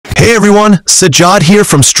everyone, Sajjad here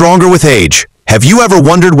from Stronger with Age. Have you ever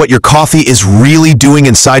wondered what your coffee is really doing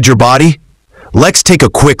inside your body? Let's take a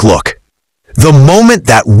quick look. The moment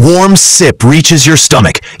that warm sip reaches your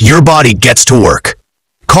stomach, your body gets to work.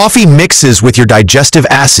 Coffee mixes with your digestive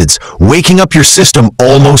acids, waking up your system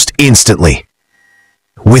almost instantly.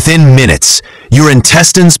 Within minutes, your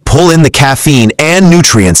intestines pull in the caffeine and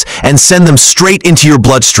nutrients and send them straight into your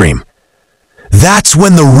bloodstream. That's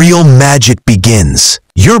when the real magic begins.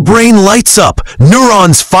 Your brain lights up,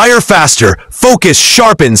 neurons fire faster, focus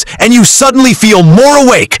sharpens, and you suddenly feel more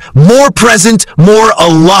awake, more present, more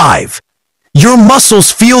alive. Your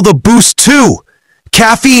muscles feel the boost too.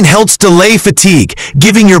 Caffeine helps delay fatigue,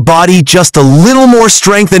 giving your body just a little more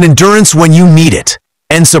strength and endurance when you need it.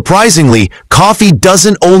 And surprisingly, coffee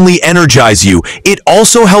doesn't only energize you, it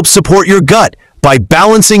also helps support your gut by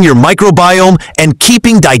balancing your microbiome and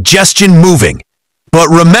keeping digestion moving. But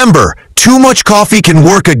remember, too much coffee can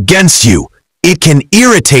work against you. It can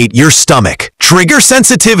irritate your stomach, trigger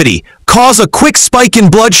sensitivity, cause a quick spike in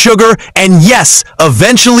blood sugar, and yes,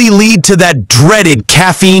 eventually lead to that dreaded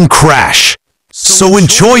caffeine crash. So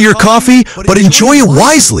enjoy your coffee, but enjoy it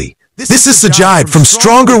wisely. This is Sajjad from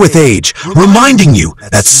Stronger with Age, reminding you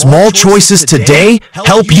that small choices today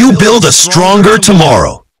help you build a stronger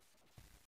tomorrow.